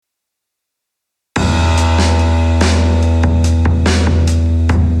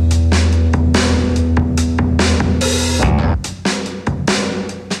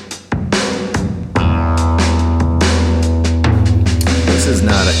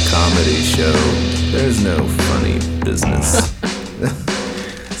comedy show. There's no funny business.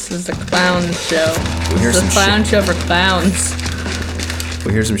 This is a clown show. hear This is a some clown show for clowns.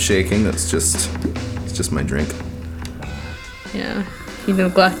 We hear some shaking. It's just my drink. Yeah. He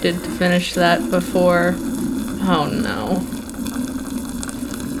neglected to finish that before. Oh no.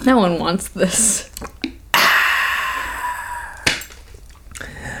 No one wants this.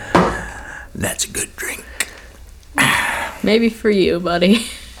 That's a good drink. Maybe for you, buddy.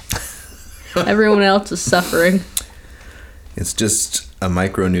 Everyone else is suffering. It's just a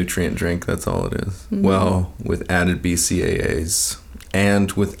micronutrient drink. That's all it is. Mm-hmm. Well, with added BCAAs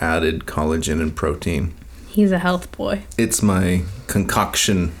and with added collagen and protein. He's a health boy. It's my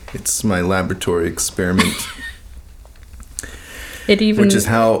concoction. It's my laboratory experiment. Which is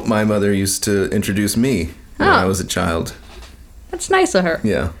how my mother used to introduce me when I was a child. That's nice of her.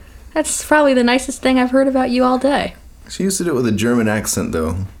 Yeah. That's probably the nicest thing I've heard about you all day. She used to do it with a German accent,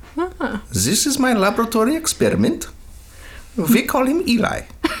 though. This is my laboratory experiment. We call him Eli.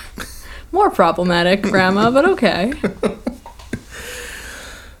 More problematic, Grandma, but okay.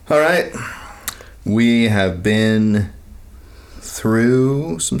 All right. We have been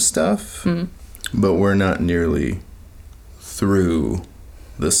through some stuff, but we're not nearly through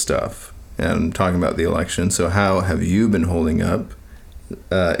the stuff. And I'm talking about the election. So how have you been holding up?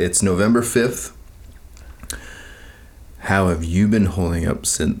 It's November 5th. How have you been holding up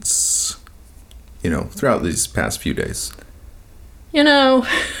since, throughout these past few days? I'm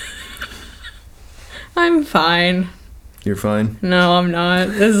fine. You're fine? No, I'm not.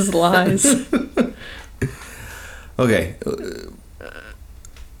 This is lies. Okay.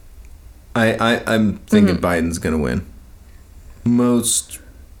 I'm thinking Biden's going to win. Most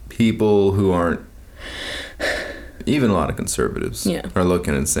people who aren't, even a lot of conservatives, are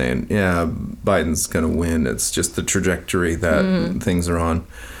looking and saying, yeah, Biden's going to win. It's just the trajectory that things are on.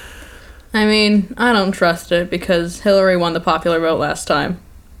 I mean, I don't trust it because Hillary won the popular vote last time.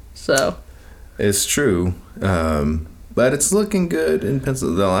 So. It's true. But it's looking good in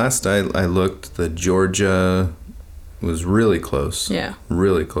Pennsylvania. The last I looked, the Georgia was really close. Yeah.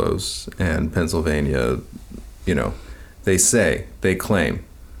 Really close. And Pennsylvania, they claim,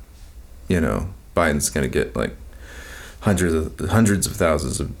 Biden's going to get like hundreds of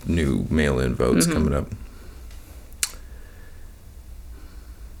thousands of new mail-in votes coming up.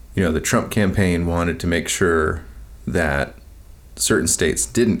 The Trump campaign wanted to make sure that certain states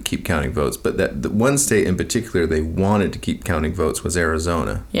didn't keep counting votes, but that the one state in particular they wanted to keep counting votes was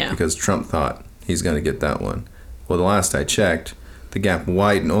Arizona. Yeah. Because Trump thought he's going to get that one. Well, the last I checked, the gap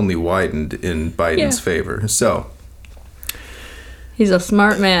only widened in Biden's favor. So he's a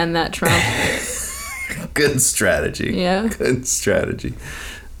smart man, that Trump. Good strategy. Yeah. Good strategy.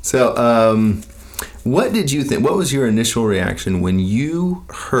 So, what did you think? What was your initial reaction when you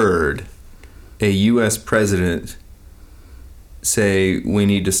heard a U.S. president say we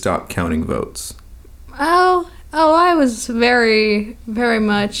need to stop counting votes? Oh, I was very, very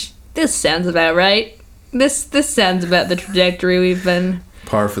much, this sounds about right. This sounds about the trajectory we've been.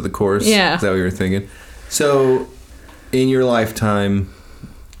 Par for the course? Yeah. Is that what you were thinking? So, in your lifetime,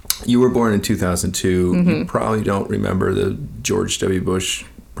 you were born in 2002. You probably don't remember the George W. Bush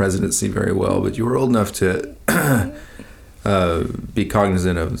presidency very well, but you were old enough to be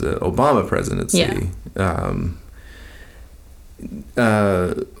cognizant of the Obama presidency. Yeah.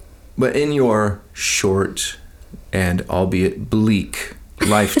 But in your short and albeit bleak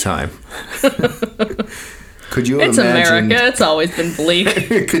lifetime, could you have It's imagined, America. It's always been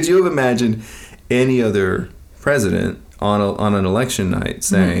bleak. Could you have imagined any other president on an election night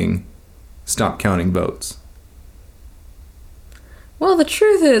saying, stop counting votes? Well, the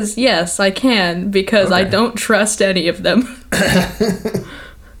truth is, yes, I can, because I don't trust any of them.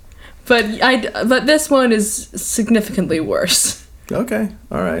 But this one is significantly worse. Okay.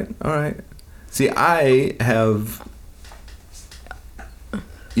 All right. See, I have,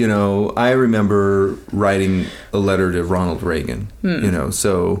 I remember writing a letter to Ronald Reagan,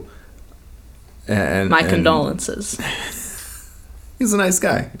 so. And my condolences. He's a nice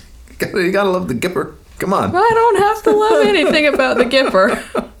guy. You gotta love the Gipper. Come on. Well, I don't have to love anything about the Gipper.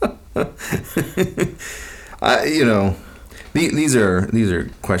 These are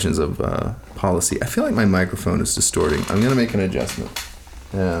questions of policy. I feel like my microphone is distorting. I'm gonna make an adjustment.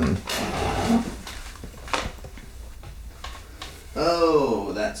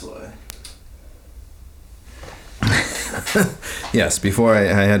 Oh, that's why. Yes, before I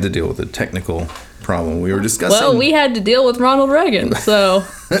had to deal with a technical problem. We were discussing. Well, we had to deal with Ronald Reagan, so.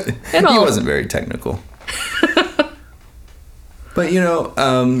 He wasn't very technical. But,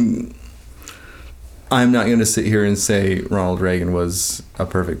 I'm not going to sit here and say Ronald Reagan was a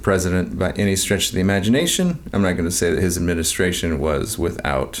perfect president by any stretch of the imagination. I'm not going to say that his administration was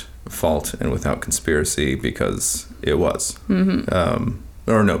without fault and without conspiracy, because it was.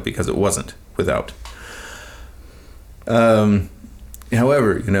 Or no, because it wasn't without. However,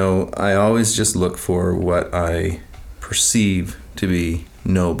 you know, I always just look for what I perceive to be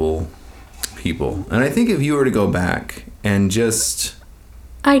noble people. And I think if you were to go back and just...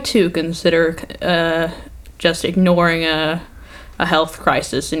 I too consider just ignoring a health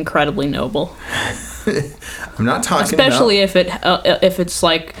crisis incredibly noble. I'm not talking especially if it's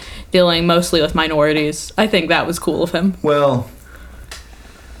like dealing mostly with minorities. I think that was cool of him. Well,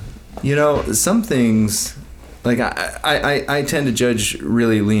 you know, some things, like I tend to judge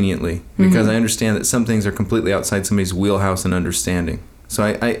really leniently because I understand that some things are completely outside somebody's wheelhouse and understanding. So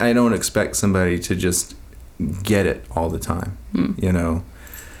I don't expect somebody to just get it all the time, you know.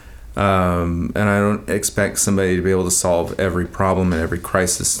 And I don't expect somebody to be able to solve every problem and every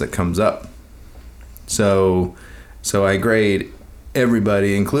crisis that comes up. So I grade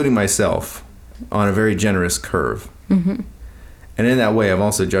everybody, including myself, on a very generous curve. And in that way, I've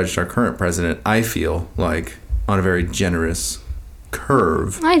also judged our current president, I feel like, on a very generous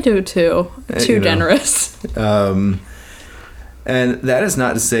curve. I do too. Too generous. And that is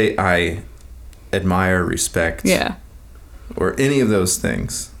not to say I admire, respect, or any of those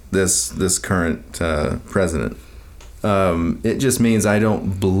things. This current president. It just means I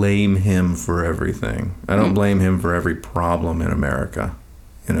don't blame him for everything. I don't blame him for every problem in America,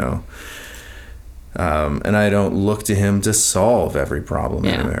 you know. And I don't look to him to solve every problem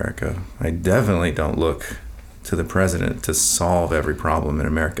in America. I definitely don't look to the president to solve every problem in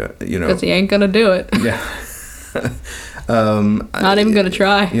America, you know. Because he ain't gonna do it. Yeah. Not even gonna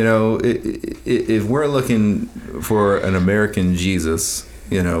try. You know, if we're looking for an American Jesus,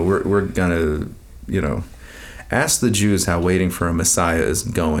 you know, we're gonna, you know, ask the Jews how waiting for a Messiah is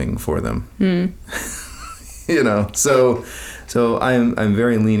going for them. You know, so I'm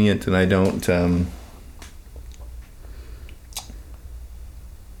very lenient, and I don't.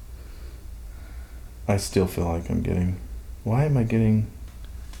 I still feel like I'm getting. Why am I getting?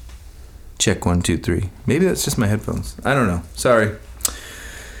 Check 1, 2, 3. Maybe that's just my headphones. I don't know. Sorry.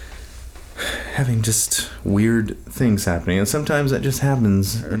 Having just weird things happening, and sometimes that just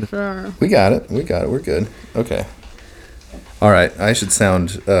happens. Sure. We got it. We're good. Okay. All right. I should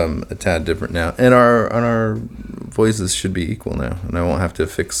sound a tad different now, and our voices should be equal now, and I won't have to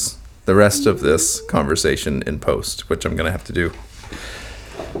fix the rest of this conversation in post, which I'm gonna have to do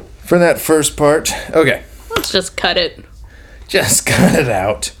for that first part. Okay. Let's just cut it. Just cut it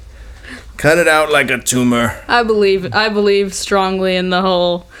out. Cut it out like a tumor. I believe strongly in the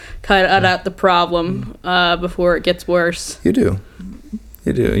whole cut out the problem before it gets worse. You do.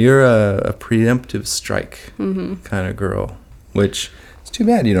 You're a preemptive strike kind of girl, which it's too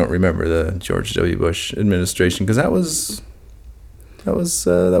bad you don't remember the George W. Bush administration, because that was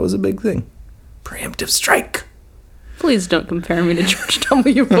a big thing. Preemptive strike. Please don't compare me to George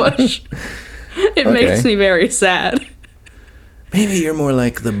W. Bush. It makes me very sad. Maybe you're more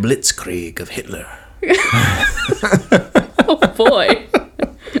like the Blitzkrieg of Hitler. Oh boy.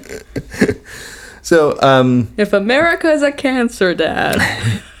 So, if America is a cancer,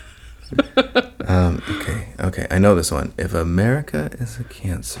 Dad. Okay. I know this one. If America is a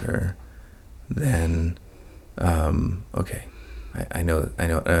cancer, then, okay. I know.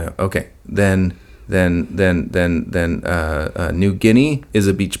 Okay. Then, New Guinea is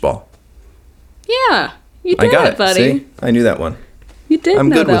a beach ball. Yeah. You did I got it, buddy. See? I knew that one. You did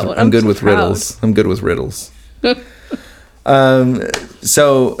know that one. I'm good with proud. riddles. I'm good with riddles.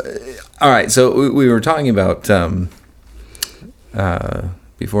 So, all right. So we were talking about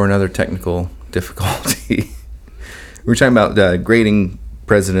before another technical difficulty. We were talking about grading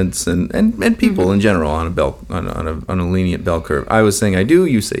presidents and people in general on a lenient bell curve. I was saying I do.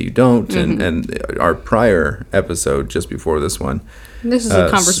 You say you don't. And our prior episode just before this one. This is a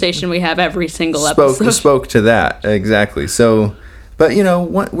conversation we have every single episode. Spoke to that, exactly. So, but you know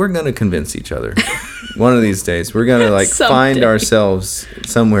what? We're going to convince each other. One of these days, we're going to find ourselves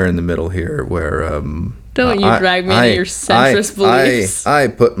somewhere in the middle here where... Don't you drag me into your centrist beliefs. I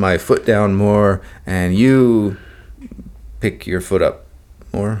put my foot down more, and you pick your foot up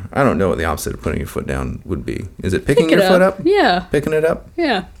more. I don't know what the opposite of putting your foot down would be. Is it picking your foot up? Yeah. Picking it up?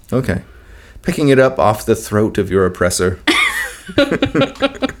 Yeah. Okay. Picking it up off the throat of your oppressor.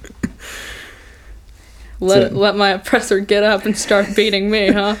 Let my oppressor get up and start beating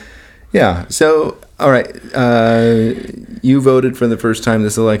me, huh? Yeah. So, all right. You voted for the first time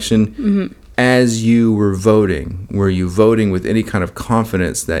this election, as you were you voting with any kind of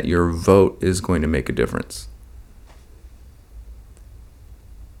confidence that your vote is going to make a difference?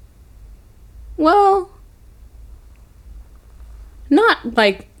 Well, not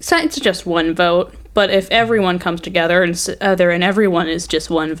like it's just one vote, but if everyone comes together and everyone is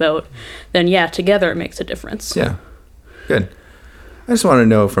just one vote, then yeah, together it makes a difference. Yeah, good. I just want to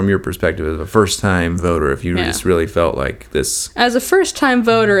know from your perspective as a first-time voter if you just really felt like this. As a first-time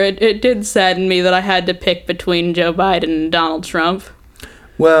voter, it did sadden me that I had to pick between Joe Biden and Donald Trump.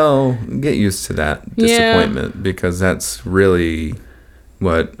 Well, get used to that disappointment because that's really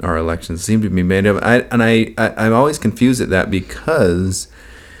what our elections seem to be made of. I'm always confused at that because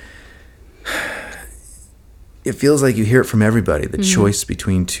it feels like you hear it from everybody, the choice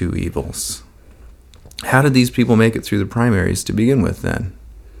between two evils. How did these people make it through the primaries to begin with then?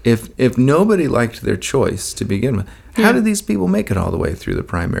 If nobody liked their choice to begin with, how did these people make it all the way through the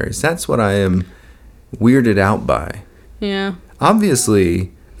primaries? That's what I am weirded out by. Yeah.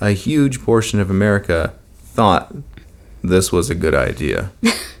 Obviously, a huge portion of America thought this was a good idea.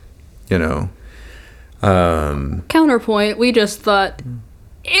 Counterpoint, we just thought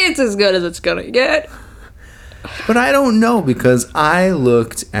it's as good as it's gonna get. But I don't know because I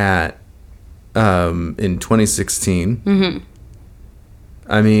looked at in 2016.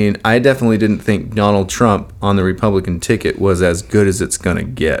 I mean, I definitely didn't think Donald Trump on the Republican ticket was as good as it's going to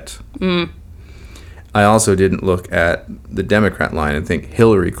get. I also didn't look at the Democrat line and think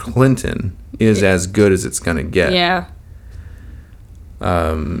Hillary Clinton is as good as it's going to get. Yeah.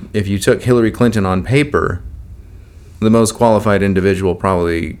 If you took Hillary Clinton on paper, the most qualified individual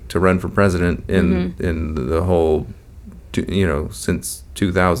probably to run for president in the whole, since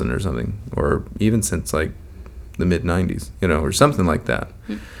 2000 or something, or even since like the mid 90s, or something like that.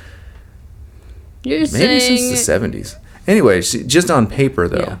 You're Maybe saying since the 70s. Anyway, just on paper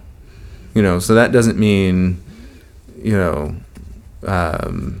though, so that doesn't mean,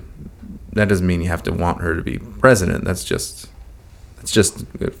 that doesn't mean you have to want her to be president. That's just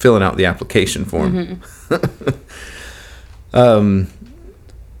filling out the application form. So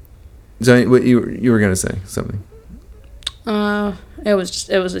what you were gonna say something? It was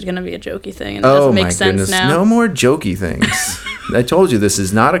going to be a jokey thing, and it doesn't make sense now. No more jokey things. I told you this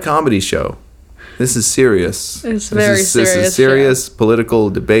is not a comedy show. This is serious. It's very serious. This is serious political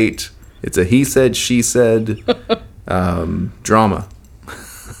debate. It's a he said, she said drama.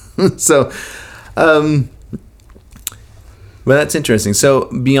 So, but that's interesting. So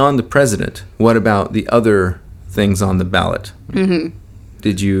beyond the president, what about the other things on the ballot?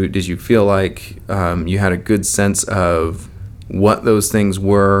 Did you feel like you had a good sense of what those things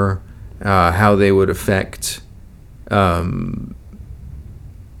were, how they would affect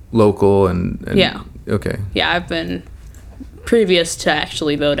local and yeah. Okay. Yeah, I've been previous to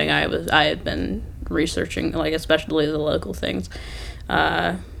actually voting. I had been researching, like especially the local things,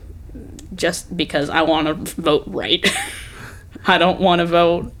 just because I want to vote right. I don't want to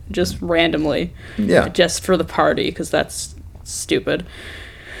vote just randomly, just for the party, because that's stupid.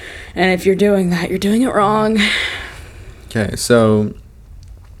 And if you're doing that, you're doing it wrong. Okay, so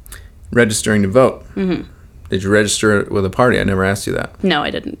registering to vote. Did you register with a party? I never asked you that. No, I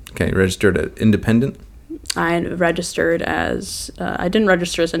didn't. Okay, you registered as independent? I registered as... I didn't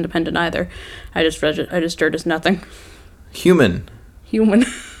register as independent either. I just registered as nothing. Human. Human.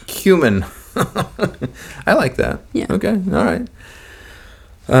 I like that. Yeah. Okay, all right.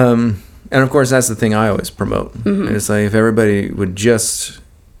 And of course, that's the thing I always promote. It's like if everybody would just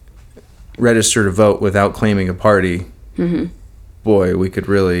register to vote without claiming a party, boy, we could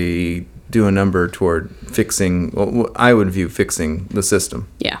really do a number toward fixing, well, I would view fixing the system.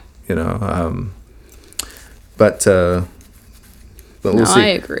 Yeah. But we'll see. I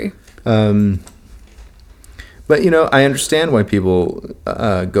agree. But, I understand why people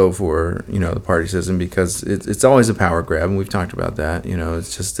go for, the party system, because it's always a power grab, and we've talked about that.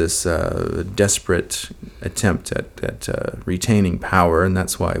 It's just this desperate attempt at retaining power, and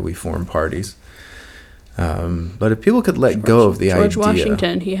that's why we form parties. But if people could let go of the idea... George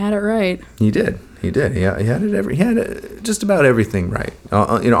Washington, he had it right. He did. He had it. He had just about everything right.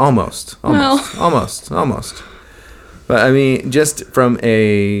 Almost. But I mean, just from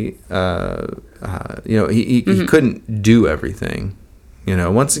a... he couldn't do everything.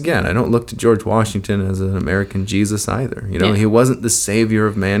 Once again, I don't look to George Washington as an American Jesus either. He wasn't the savior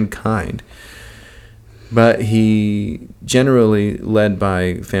of mankind. But he generally led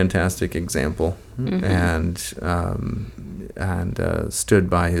by fantastic example and stood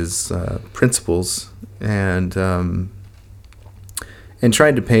by his principles and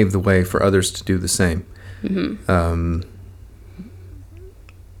tried to pave the way for others to do the same.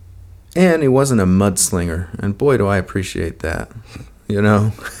 And he wasn't a mudslinger, and boy, do I appreciate that. You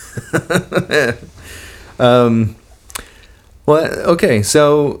know. Well, okay.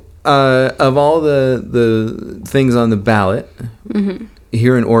 So, of all the things on the ballot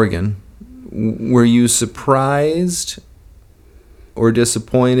here in Oregon, were you surprised or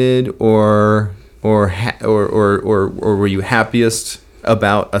disappointed, or were you happiest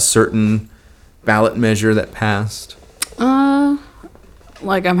about a certain ballot measure that passed?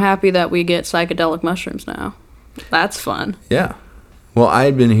 Like, I'm happy that we get psychedelic mushrooms now. That's fun. Yeah. Well, I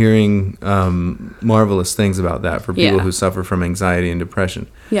had been hearing marvelous things about that for people who suffer from anxiety and depression.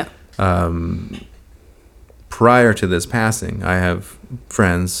 Yeah. Prior to this passing, I have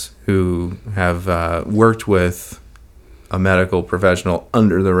friends who have worked with a medical professional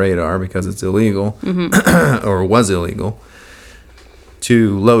under the radar because it's illegal, or was illegal,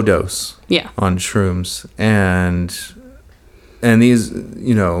 to low dose on shrooms. And these,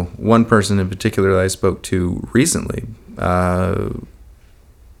 you know, one person in particular that I spoke to recently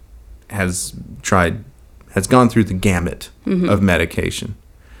has gone through the gamut of medication.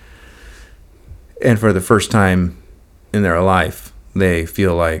 And for the first time in their life, they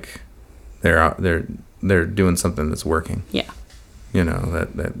feel like they're doing something that's working. Yeah. You know,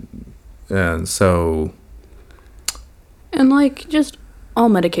 and so. And like just all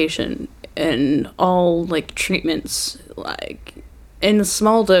medication and all like treatments, like in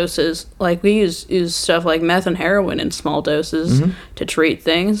small doses, like we use stuff like meth and heroin in small doses to treat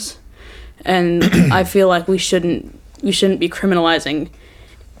things. And I feel like we shouldn't be criminalizing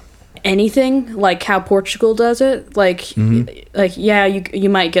anything like how Portugal does it. Like, yeah, you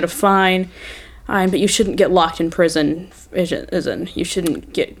might get a fine, but you shouldn't get locked in prison. You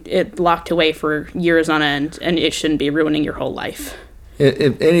shouldn't get it locked away for years on end, and it shouldn't be ruining your whole life.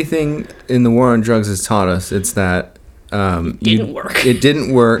 If anything in the war on drugs has taught us, it's that didn't work. It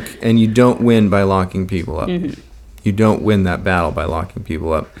didn't work, and you don't win by locking people up. You don't win that battle by locking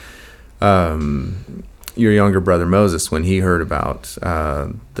people up. Your younger brother Moses, when he heard about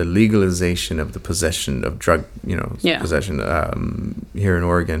the legalization of the possession of drug, possession here in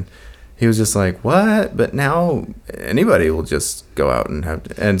Oregon, he was just like, "What?" But now anybody will just go out and have,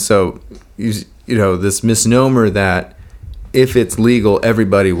 and so you know this misnomer that if it's legal,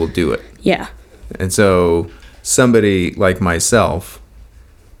 everybody will do it. Yeah. And so somebody like myself,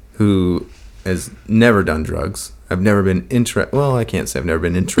 who has never done drugs, I've never been well, I can't say I've never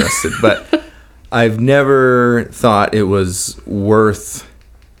been interested, but I've never thought it was worth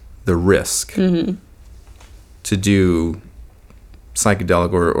the risk to do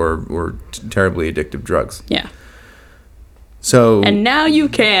psychedelic or terribly addictive drugs. Yeah. So. And now you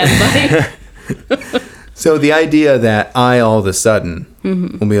can, buddy. So the idea that I all of a sudden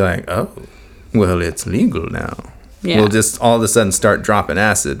will be like, oh, well, it's legal now. Yeah. We'll just all of a sudden start dropping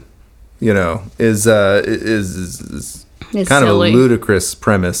acid, is kind silly. Of a ludicrous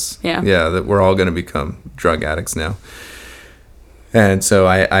premise. Yeah. Yeah, that we're all going to become drug addicts now. And so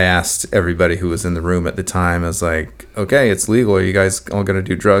I asked everybody who was in the room at the time, I was like, okay, it's legal. Are you guys all going to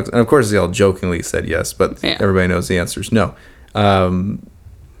do drugs? And of course, they all jokingly said yes, but everybody knows the answer is no.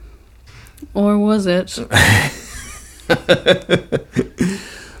 Or was it?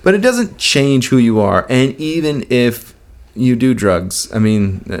 But it doesn't change who you are. And even if you do drugs, I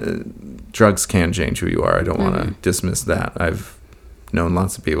mean, drugs can change who you are. I don't want to dismiss that. I've known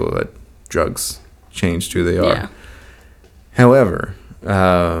lots of people that drugs changed who they are. Yeah. However,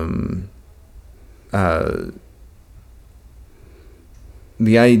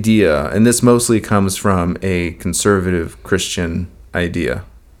 the idea, and this mostly comes from a conservative Christian idea,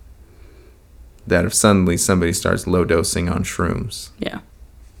 that if suddenly somebody starts low dosing on shrooms,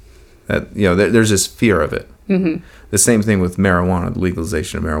 that there's this fear of it. The same thing with marijuana, the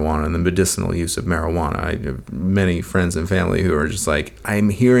legalization of marijuana and the medicinal use of marijuana. I have many friends and family who are just like, I'm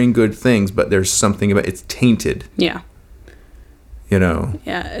hearing good things, but there's something about it's tainted. Yeah.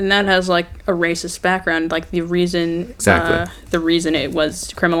 Yeah, and that has like a racist background. Like the reason it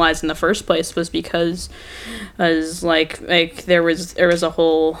was criminalized in the first place was because, like there was a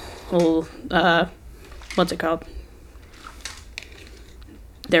whole what's it called?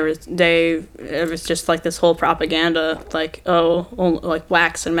 It was just like this whole propaganda, like like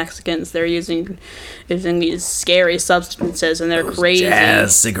blacks and Mexicans, they're using these scary substances and they're crazy.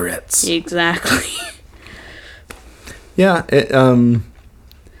 Jazz cigarettes. Exactly. Yeah,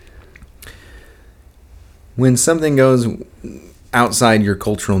 when something goes outside your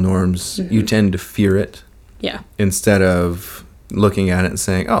cultural norms, you tend to fear it. Yeah. Instead of looking at it and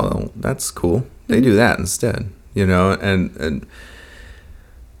saying, "Oh, that's cool. They do that instead." And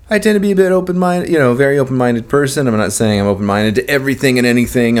I tend to be a bit open-minded, very open-minded person. I'm not saying I'm open-minded to everything and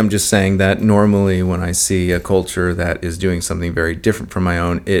anything. I'm just saying that normally when I see a culture that is doing something very different from my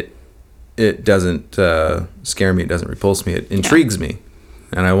own, it doesn't scare me. It doesn't repulse me. It intrigues me.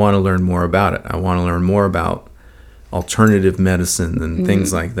 And I want to learn more about it. I want to learn more about alternative medicine and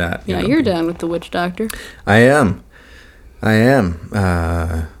things like that. Yeah, you're down with the witch doctor. I am.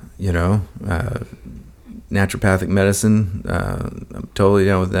 Naturopathic medicine. I'm totally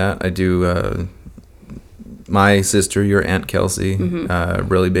down with that. I do. My sister, your Aunt Kelsey,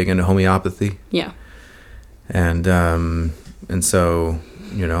 really big into homeopathy. Yeah. And so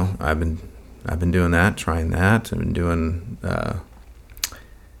I've been doing that, trying that. I've been doing.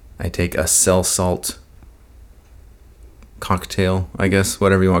 I take a cell salt cocktail, I guess,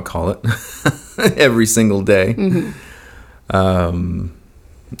 whatever you want to call it, every single day.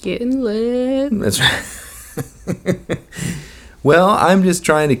 Getting lit. That's right. Well, I'm just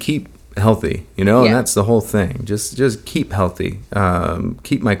trying to keep healthy, and that's the whole thing. Just keep healthy.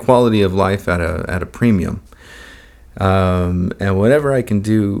 Keep my quality of life at a premium. And whatever I can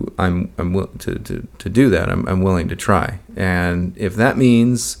do, I'm to do that. I'm willing to try. And if that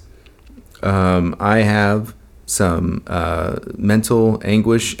means I have some mental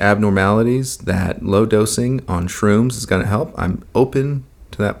anguish abnormalities that low dosing on shrooms is going to help, I'm open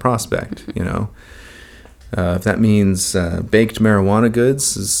to that prospect. If that means baked marijuana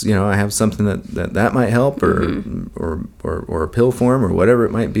goods, I have something that might help, or a pill form, or whatever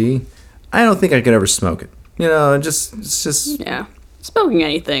it might be. I don't think I could ever smoke it. It's just yeah. Smoking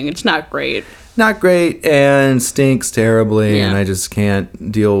anything, it's not great. Not great, and stinks terribly, and I just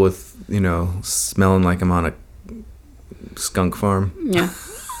can't deal with smelling like I'm on a skunk farm. Yeah.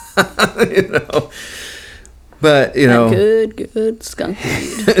 But good skunk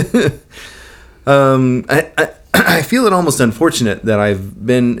weed. I feel it almost unfortunate that I've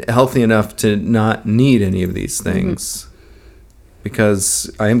been healthy enough to not need any of these things,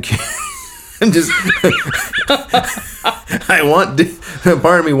 because I am. I'm just.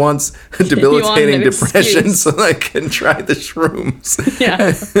 Part of me wants debilitating depression so I can try the shrooms.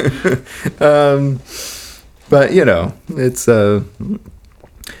 Yeah. But it's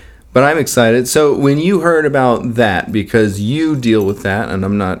But I'm excited. So when you heard about that, because you deal with that, and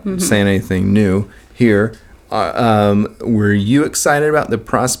I'm not saying anything new here, were you excited about the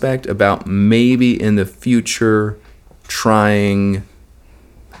prospect about maybe in the future trying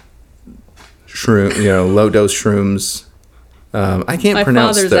low dose shrooms? I can't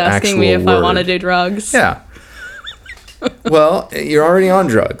pronounce the actual word. My father's asking me if I want to do drugs. Yeah. Well, you're already on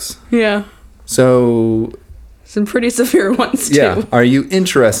drugs. Yeah. So some pretty severe ones too. Yeah. Are you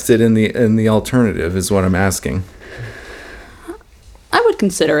interested in the alternative is what I'm asking. I would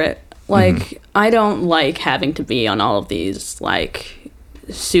consider it. I don't like having to be on all of these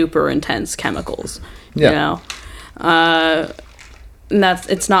super intense chemicals. Yeah. And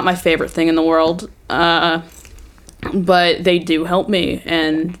it's not my favorite thing in the world. But they do help me,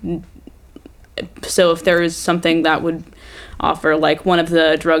 and so if there is something that would offer, one of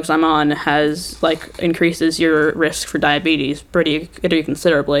the drugs I'm on has increases your risk for diabetes pretty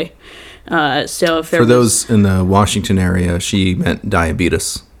considerably. So if for those in the Washington area, she meant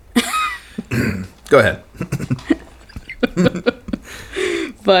diabetes. Go ahead.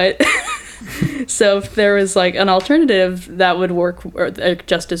 But so if there was an alternative that would work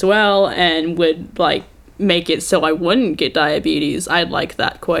just as well and would make it so I wouldn't get diabetes, I'd like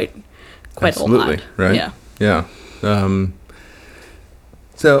that quite Absolutely, a lot. Right? Yeah.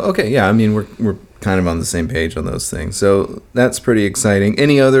 So okay, yeah. I mean, we're kind of on the same page on those things. So that's pretty exciting.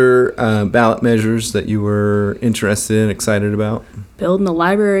 Any other ballot measures that you were interested in, excited about? Building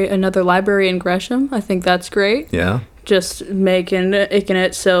another library in Gresham. I think that's great. Yeah. Just making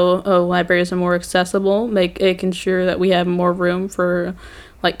it so libraries are more accessible, making sure that we have more room for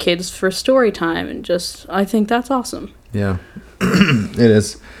kids for story time, and I think that's awesome. Yeah, it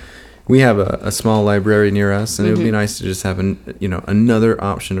is. We have a small library near us, and it would be nice to just have another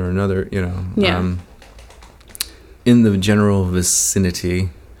option or another in the general vicinity.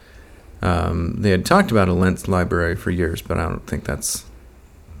 They had talked about a Lentz library for years, but I don't think that's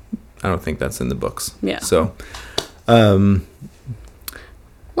in the books. Yeah. So.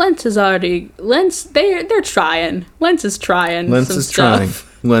 Lentz is they're trying. Lentz is trying. Lentz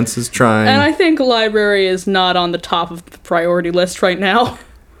is trying. And I think library is not on the top of the priority list right now.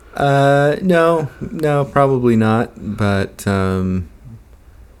 No, probably not. But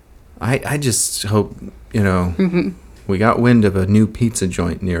I just hope we got wind of a new pizza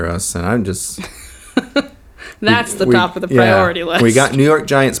joint near us, and I'm just That's the top of the priority list. We got New York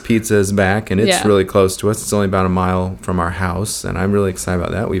Giants Pizzas back, and it's Yeah. really close to us. It's only about a mile from our house, and I'm really excited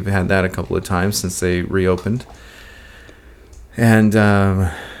about that. We've had that a couple of times since they reopened. And you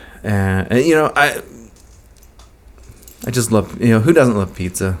know, I just love, you know, who doesn't love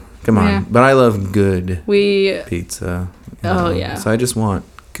pizza? Come on. Yeah. But I love good We pizza. you Oh, know? yeah. So I just want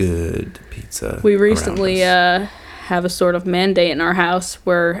good pizza. we around recently us. have a sort of mandate in our house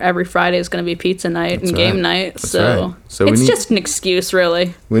where every Friday is going to be pizza night That's and game right. night. That's So, right. So we it's need- just an excuse,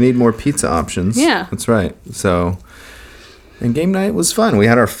 really. We need more pizza options. Yeah. That's right. So, and game night was fun. We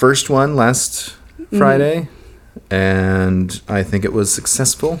had our first one last Friday, and I think it was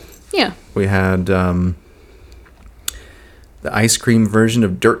successful. Yeah. We had the ice cream version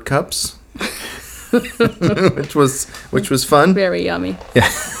of Dirt Cups, which was fun. Very yummy.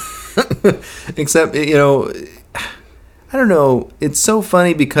 Except, you know, I don't know. It's so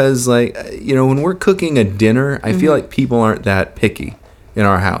funny because, like, you know, when we're cooking a dinner, I feel like people aren't that picky in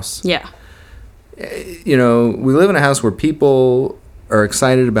our house. Yeah. You know, we live in a house where people are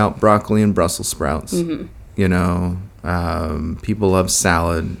excited about broccoli and Brussels sprouts. You know, people love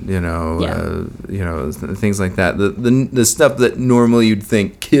salad. You know, things like that. The stuff that normally you'd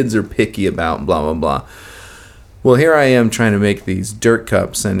think kids are picky about. Blah blah blah. Well, here I am trying to make these Dirt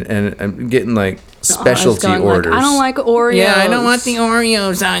Cups, and I'm getting like specialty orders. I don't like Oreos. Yeah, I don't want the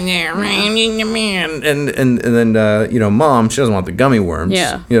Oreos on there, man. And then you know, Mom, she doesn't want the gummy worms.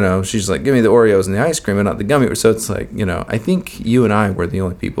 Yeah. You know, she's like, give me the Oreos and the ice cream, and not the gummy worms. So it's like, you know, I think you and I were the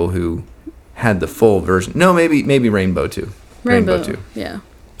only people who had the full version. No, maybe Rainbow too. Rainbow too. Yeah.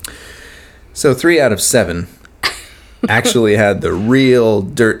 So 3 out of 7 actually had the real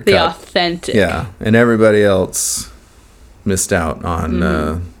Dirt The Cup. authentic. Yeah, and everybody else missed out on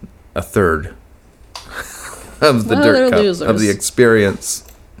a third of the Well, Dirt they're Cup, losers. of the experience.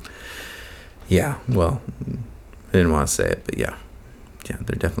 Yeah, well, I didn't want to say it, but yeah,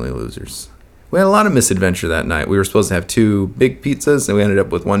 they're definitely losers. We had a lot of misadventure that night. We were supposed to have 2 big pizzas, and we ended up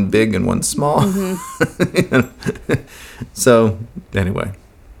with 1 big and 1 small. So, anyway,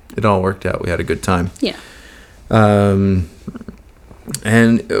 it all worked out. We had a good time. Yeah.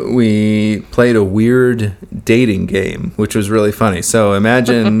 And we played a weird dating game, which was really funny. So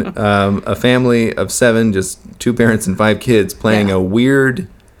imagine a family of 7, just 2 parents and 5 kids playing Yeah. a weird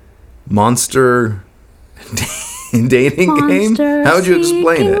monster dating game. How would you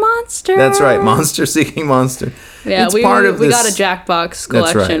explain it? Monster. That's right, monster seeking monster. Yeah, It's we part of we this- got a Jackbox That's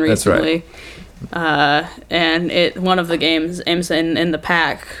right, collection that's right. recently. And one of the games in the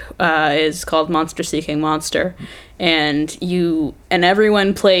pack is called Monster Seeking Monster, and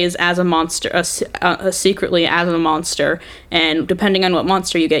everyone plays as a monster, secretly as a monster, and depending on what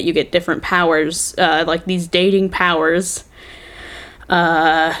monster you get different powers, like these dating powers.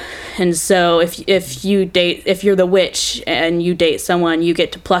 And so if you're the witch and you date someone, you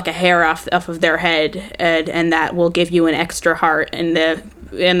get to pluck a hair off of their head, and that will give you an extra heart. And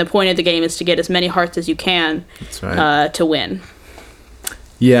the point of the game is to get as many hearts as you can. That's right. To win.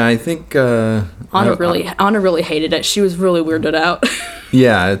 Yeah, I think Anna really hated it. She was really weirded out.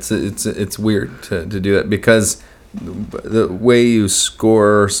 yeah, it's weird to do that because the way you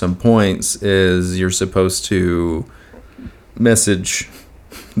score some points is you're supposed to message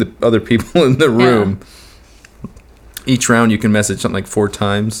the other people in the room. Each round you can message something like 4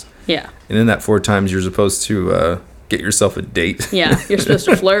 times. Yeah. And in that 4 times you're supposed to get yourself a date. Yeah, you're supposed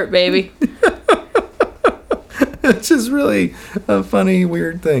to flirt, baby. It's just really a funny,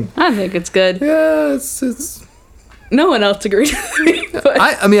 weird thing. I think it's good. Yeah, it's No one else agreed with me. But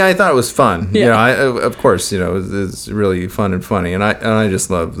I mean, I thought it was fun. Yeah. You know, of course, you know, it's really fun and funny, and I just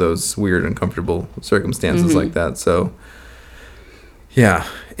love those weird, uncomfortable circumstances like that. So, yeah,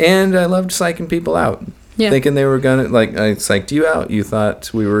 and I loved psyching people out, thinking they were gonna I psyched you out. You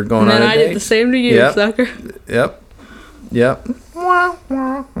thought we were going on a date. And then I did the same to you, Yep. sucker. Yep. That's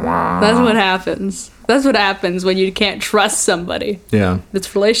what happens. That's what happens when you can't trust somebody. Yeah.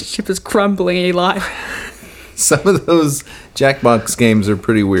 This relationship is crumbling, Eli. Some of those Jackbox games are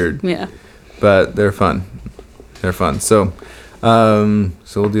pretty weird. Yeah. But they're fun. They're fun. So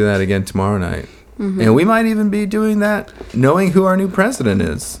we'll do that again tomorrow night. And we might even be doing that knowing who our new president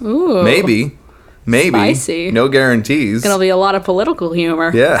is. Ooh. Maybe. Spicy. No guarantees. It's going to be a lot of political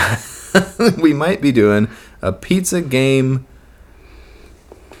humor. Yeah. We might be doing a pizza game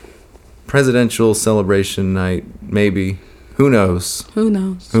presidential celebration night. Maybe. Who knows? Who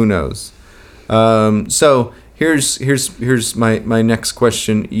knows? Who knows? So here's my next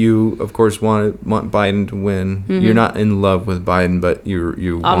question. You of course want Biden to win. You're not in love with Biden, but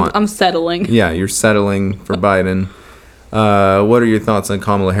you want. I'm settling. Yeah, you're settling for Biden. What are your thoughts on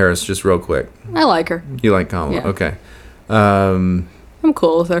Kamala Harris, just real quick? I like her. You like Kamala? Yeah. Okay. I'm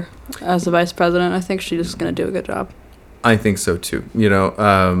cool with her as the vice president. I think she's going to do a good job. I think so too. You know,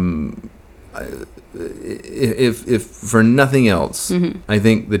 if for nothing else, I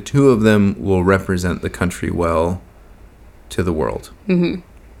think the two of them will represent the country well to the world.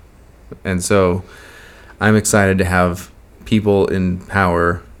 And so I'm excited to have people in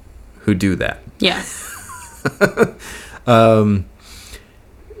power who do that. Yeah.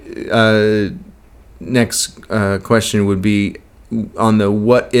 Next question would be on the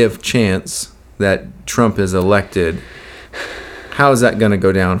what if chance that Trump is elected. How is that going to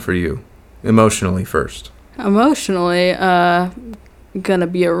go down for you emotionally first? Emotionally, gonna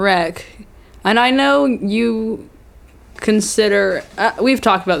be a wreck. And I know you consider, we've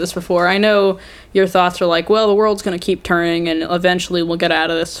talked about this before. I know your thoughts are like, well, the world's going to keep turning and eventually we'll get out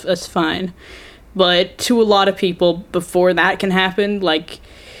of this. It's fine. But to a lot of people, before that can happen, like,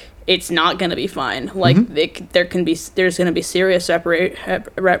 it's not going to be fine. Like, there's going to be serious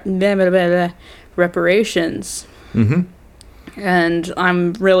reparations. And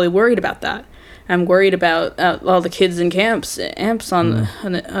I'm really worried about that. I'm worried about all the kids in amps on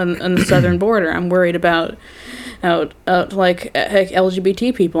the southern border. I'm worried about like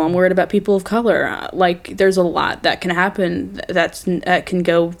LGBT people. I'm worried about people of color. Like, there's a lot that can happen that can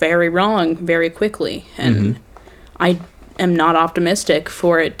go very wrong very quickly, and I am not optimistic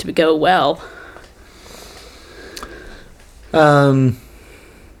for it to go well.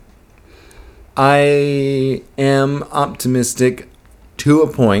 I am optimistic to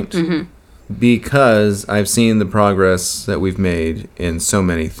a point. Because I've seen the progress that we've made in so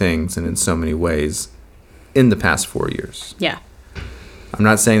many things and in so many ways in the past 4 years. Yeah. I'm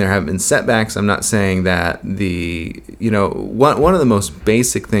not saying there haven't been setbacks. I'm not saying that one of the most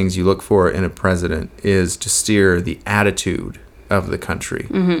basic things you look for in a president is to steer the attitude of the country.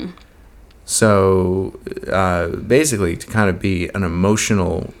 So basically to kind of be an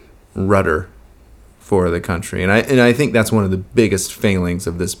emotional rudder for the country. And I think that's one of the biggest failings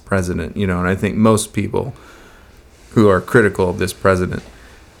of this president, and I think most people who are critical of this president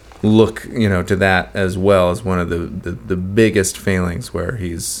look, to that as well as one of the biggest failings, where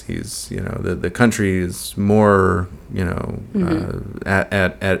he's the country is more,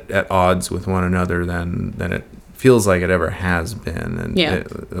 at odds with one another than it feels like it ever has been. And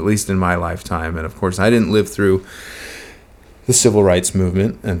at least in my lifetime. And of course, I didn't live through the civil rights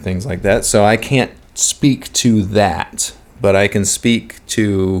movement and things like that, so I can't speak to that, but I can speak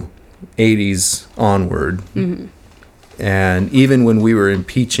to 80s onward. And even when we were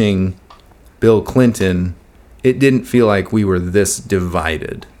impeaching Bill Clinton, it didn't feel like we were this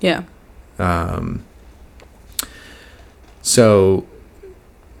divided. Yeah. So,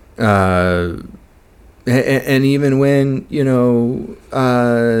 and even when,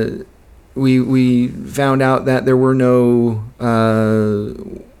 we found out that there were no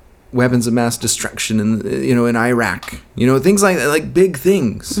weapons of mass destruction in Iraq, things like that, like big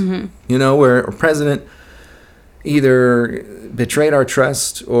things, where a president either betrayed our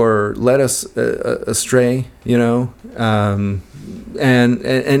trust or led us astray, and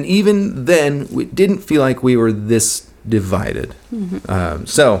even then we didn't feel like we were this divided.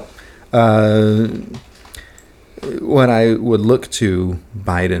 What I would look to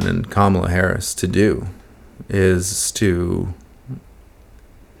Biden and Kamala Harris to do is to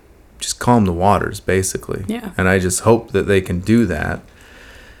just calm the waters, basically. Yeah. And I just hope that they can do that.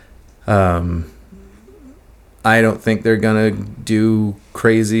 I don't think they're gonna do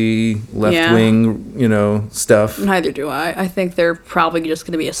crazy left-wing, stuff. Neither do I. I think they're probably just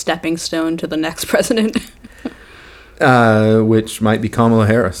going to be a stepping stone to the next president. Which might be Kamala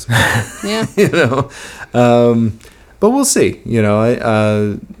Harris. Yeah. But we'll see.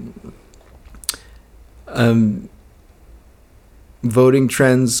 Voting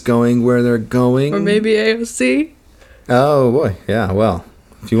trends going where they're going. Or maybe AOC. Oh, boy. Yeah, well,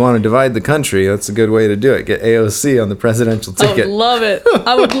 if you want to divide the country, that's a good way to do it. Get AOC on the presidential ticket. I would love it.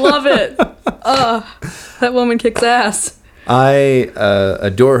 I would love it. That woman kicks ass. I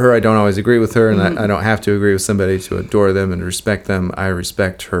adore her. I don't always agree with her, and I don't have to agree with somebody to adore them and respect them. I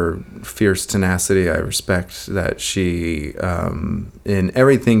respect her fierce tenacity. I respect that she, in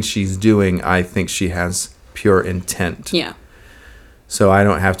everything she's doing, I think she has pure intent. Yeah. So I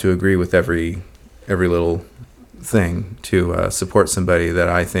don't have to agree with every little thing to support somebody that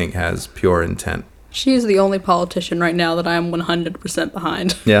I think has pure intent. She's the only politician right now that I'm 100%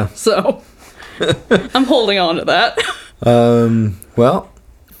 behind. Yeah. So I'm holding on to that. Well,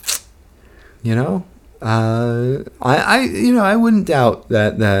 I wouldn't doubt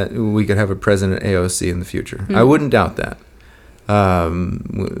that we could have a president AOC in the future. Mm-hmm. I wouldn't doubt that.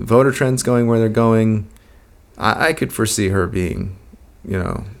 Voter trends going where they're going, I could foresee her being,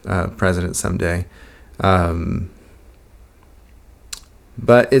 president someday.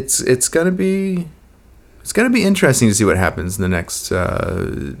 But it's gonna be interesting to see what happens in the next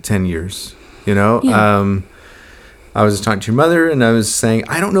 10 years. Yeah. I was talking to your mother, and I was saying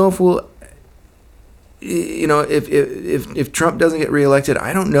I don't know if we'll. If Trump doesn't get reelected,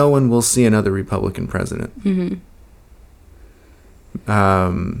 I don't know when we'll see another Republican president. Mm-hmm.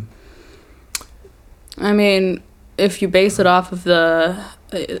 I mean, if you base it off of the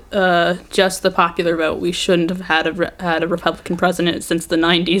just the popular vote, we shouldn't have had a Republican president since the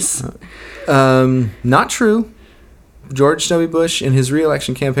 90s. Not true. George W. Bush, in his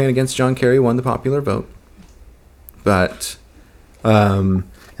re-election campaign against John Kerry, won the popular vote. But, and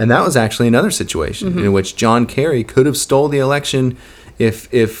that was actually another situation mm-hmm. in which John Kerry could have stole the election if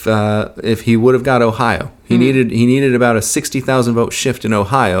he would have got Ohio. He needed about a 60,000 vote shift in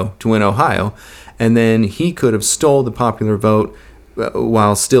Ohio to win Ohio, and then he could have stole the popular vote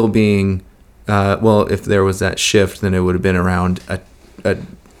while still being, if there was that shift, then it would have been around a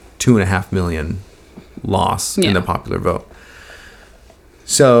 2.5 million loss in the popular vote.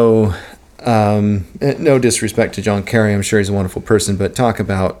 So, no disrespect to John Kerry, I'm sure he's a wonderful person, but talk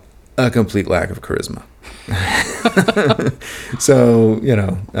about a complete lack of charisma. So,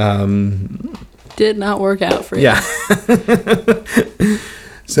 did not work out for you. Yeah.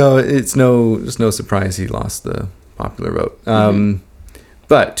 So it's no surprise he lost the popular vote. Mm-hmm.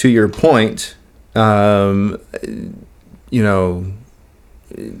 But to your point, I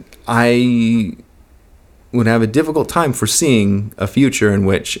would have a difficult time foreseeing a future in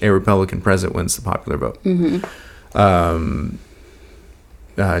which a Republican president wins the popular vote. Mm-hmm.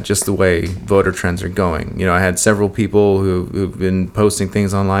 Just the way voter trends are going. I had several people who've been posting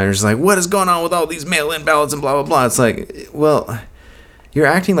things online. Are just like, what is going on with all these mail-in ballots and blah, blah, blah. It's like, well, you're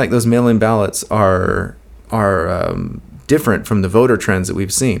acting like those mail-in ballots are different from the voter trends that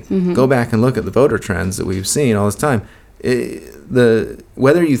we've seen. Mm-hmm. Go back and look at the voter trends that we've seen all this time.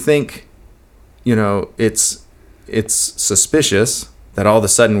 Whether you think, it's suspicious that all of a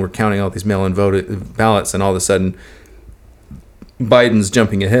sudden we're counting all these mail-in ballots and all of a sudden Biden's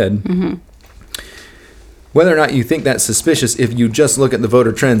jumping ahead. Mm-hmm. Whether or not you think that's suspicious, if you just look at the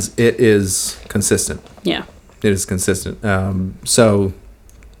voter trends, it is consistent. Yeah. It is consistent. I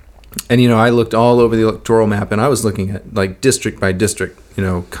looked all over the electoral map, and I was looking at like district by district,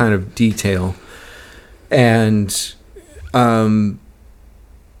 kind of detail. And I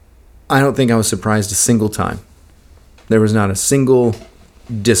don't think I was surprised a single time. There was not a single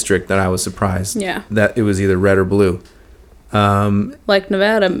district that I was surprised that it was either red or blue. Like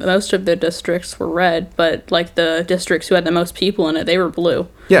Nevada, most of the districts were red, but like the districts who had the most people in it, they were blue.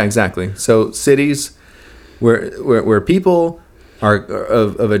 Yeah, exactly. So cities where people are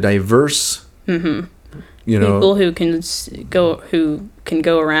of a diverse, mm-hmm. People who can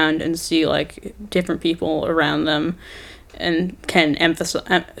go around and see like different people around them, and can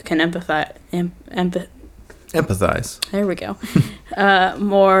empathize. There we go.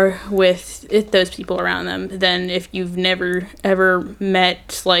 More with those people around them than if you've never ever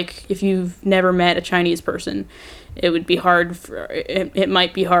met, if you've never met a Chinese person. It would be hard. It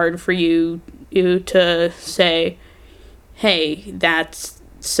might be hard for you to say, hey, that's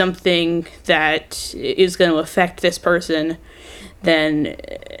something that is going to affect this person. And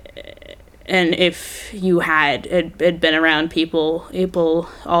if you had been around people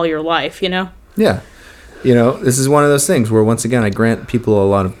all your life, Yeah. This is one of those things where, once again, I grant people a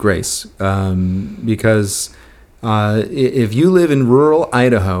lot of grace, because if you live in rural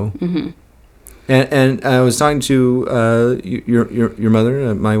Idaho, mm-hmm. and I was talking to your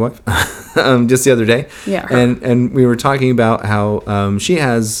mother, my wife, just the other day, and we were talking about how she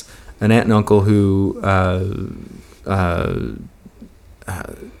has an aunt and uncle who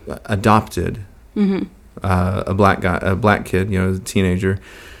adopted mm-hmm. a black kid, a teenager.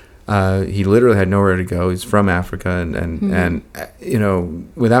 He literally had nowhere to go. He's from Africa, mm-hmm. and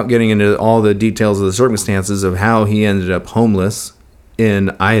without getting into all the details of the circumstances of how he ended up homeless in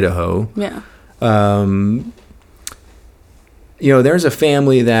Idaho. Yeah. There's a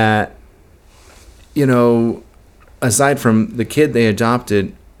family that, aside from the kid they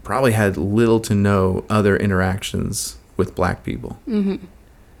adopted, probably had little to no other interactions with black people. Mm-hmm.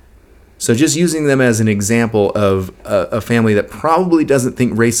 So just using them as an example of a family that probably doesn't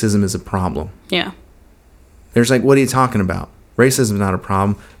think racism is a problem. Yeah. There's like, what are you talking about? Racism is not a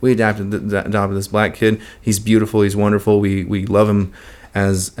problem. We adopted this black kid. He's beautiful. He's wonderful. We love him.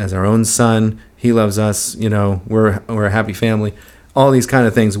 as our own son. He loves us. We're a happy family. All these kind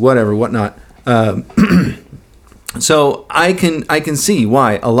of things, whatever, whatnot. So I can see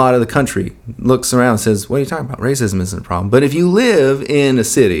why a lot of the country looks around and says, "What are you talking about? Racism isn't a problem." But if you live in a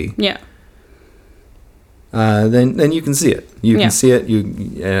city, then you can see it. You can see it. You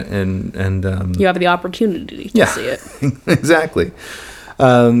have the opportunity to see it. Exactly.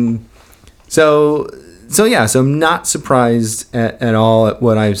 So I'm not surprised at all at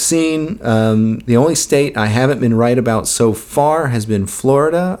what I've seen. The only state I haven't been right about so far has been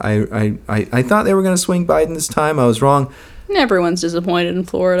Florida. I thought they were going to swing Biden this time. I was wrong. Everyone's disappointed in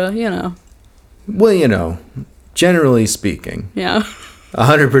Florida, Well, generally speaking. Yeah.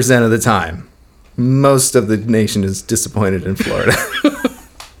 100% of the time, most of the nation is disappointed in Florida.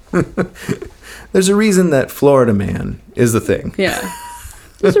 There's a reason that Florida man is the thing. Yeah.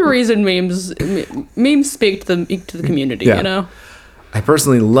 There's a reason memes speak to the community, I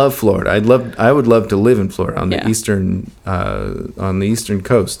personally love Florida. I would love to live in Florida on the eastern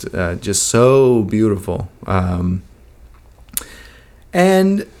coast. Just so beautiful.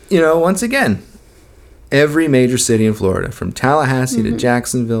 And once again, every major city in Florida, from Tallahassee to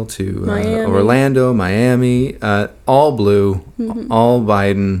Jacksonville to Orlando, Miami, all blue, all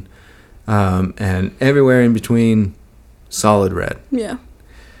Biden, and everywhere in between, solid red. Yeah.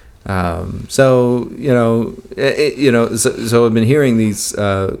 So I've been hearing these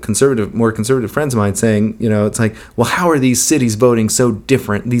more conservative friends of mine saying, it's like, well, how are these cities voting so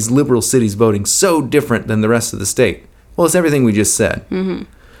different? These liberal cities voting so different than the rest of the state? Well, it's everything we just said. Mm-hmm.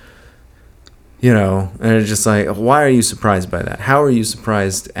 And it's just like, why are you surprised by that? How are you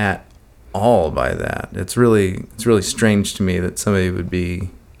surprised at all by that? It's really strange to me that somebody would be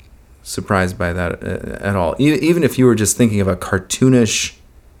surprised by that at all. Even if you were just thinking of a cartoonish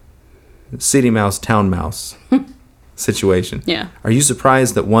city mouse, town mouse situation. Yeah. Are you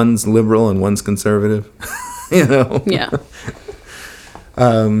surprised that one's liberal and one's conservative? Yeah.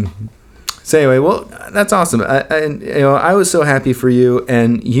 So anyway, well, that's awesome. I was so happy for you,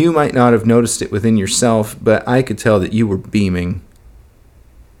 and you might not have noticed it within yourself, but I could tell that you were beaming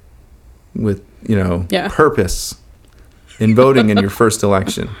with, purpose in voting in your first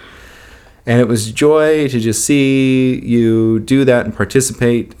election. And it was joy to just see you do that and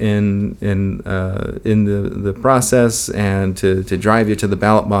participate in the process, and to drive you to the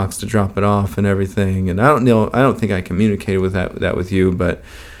ballot box to drop it off and everything. And I don't think I communicated with that with you, but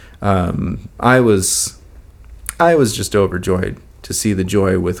I was just overjoyed to see the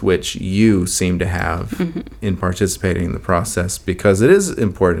joy with which you seem to have in participating in the process, because it is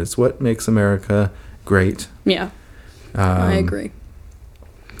important. It's what makes America great. Yeah, I agree.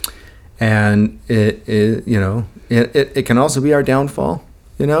 And it can also be our downfall,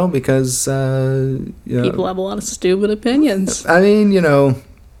 because people have a lot of stupid opinions. I mean,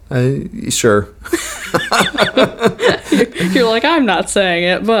 sure. You're like, I'm not saying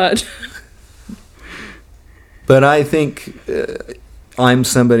it, but I think I'm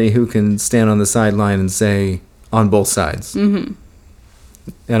somebody who can stand on the sideline and say on both sides. Mm-hmm.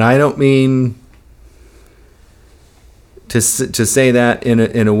 And I don't mean to say that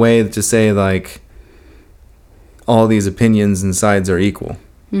in a way to say like all these opinions and sides are equal,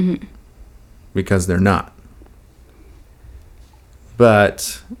 because they're not.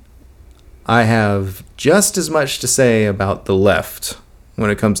 But I have just as much to say about the left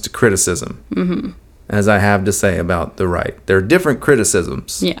when it comes to criticism as I have to say about the right. There are different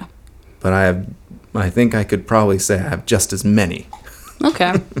criticisms. Yeah. But I think I could probably say I have just as many.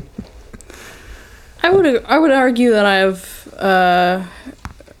 Okay. I would argue that I have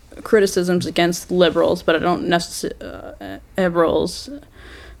criticisms against liberals, but I don't necessarily liberals.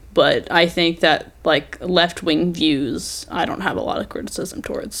 But I think that like left-wing views, I don't have a lot of criticism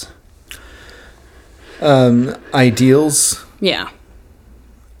towards. Ideals. Yeah.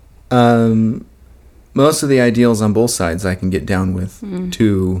 Most of the ideals on both sides I can get down with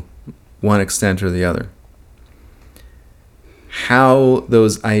to one extent or the other. How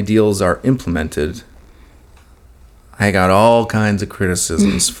those ideals are implemented, I got all kinds of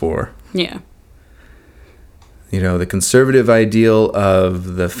criticisms for. Yeah. The conservative ideal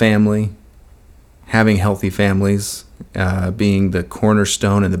of the family, having healthy families, being the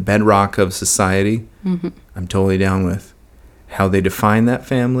cornerstone and the bedrock of society, I'm totally down with. How they define that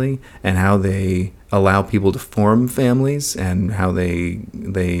family and how they allow people to form families and how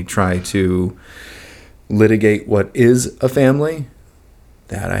they try to litigate what is a family,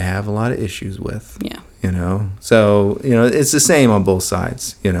 that I have a lot of issues with. Yeah. So, it's the same on both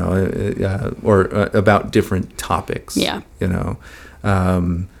sides, or about different topics. Yeah.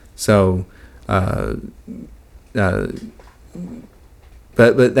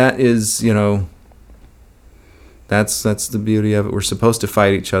 But that is, that's the beauty of it. We're supposed to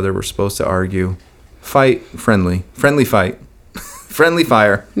fight each other. We're supposed to argue. Fight friendly fight. Friendly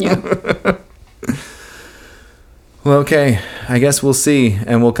fire. Yeah. Well, okay. I guess we'll see,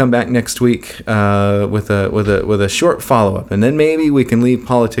 and we'll come back next week with a short follow up, and then maybe we can leave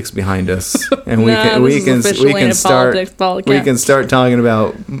politics behind us, and we can start talking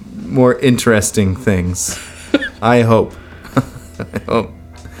about more interesting things. I hope. I hope.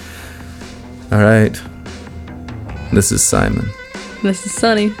 All right. This is Simon. This is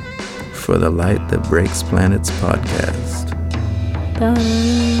Sunny. For the Light That Breaks Planets podcast.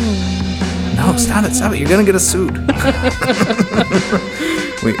 No, stop it! You're gonna get us sued.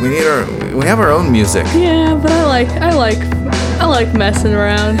 we have our own music. Yeah, but I like messing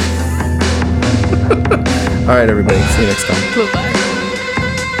around. All right, everybody. See you next time. Bye-bye.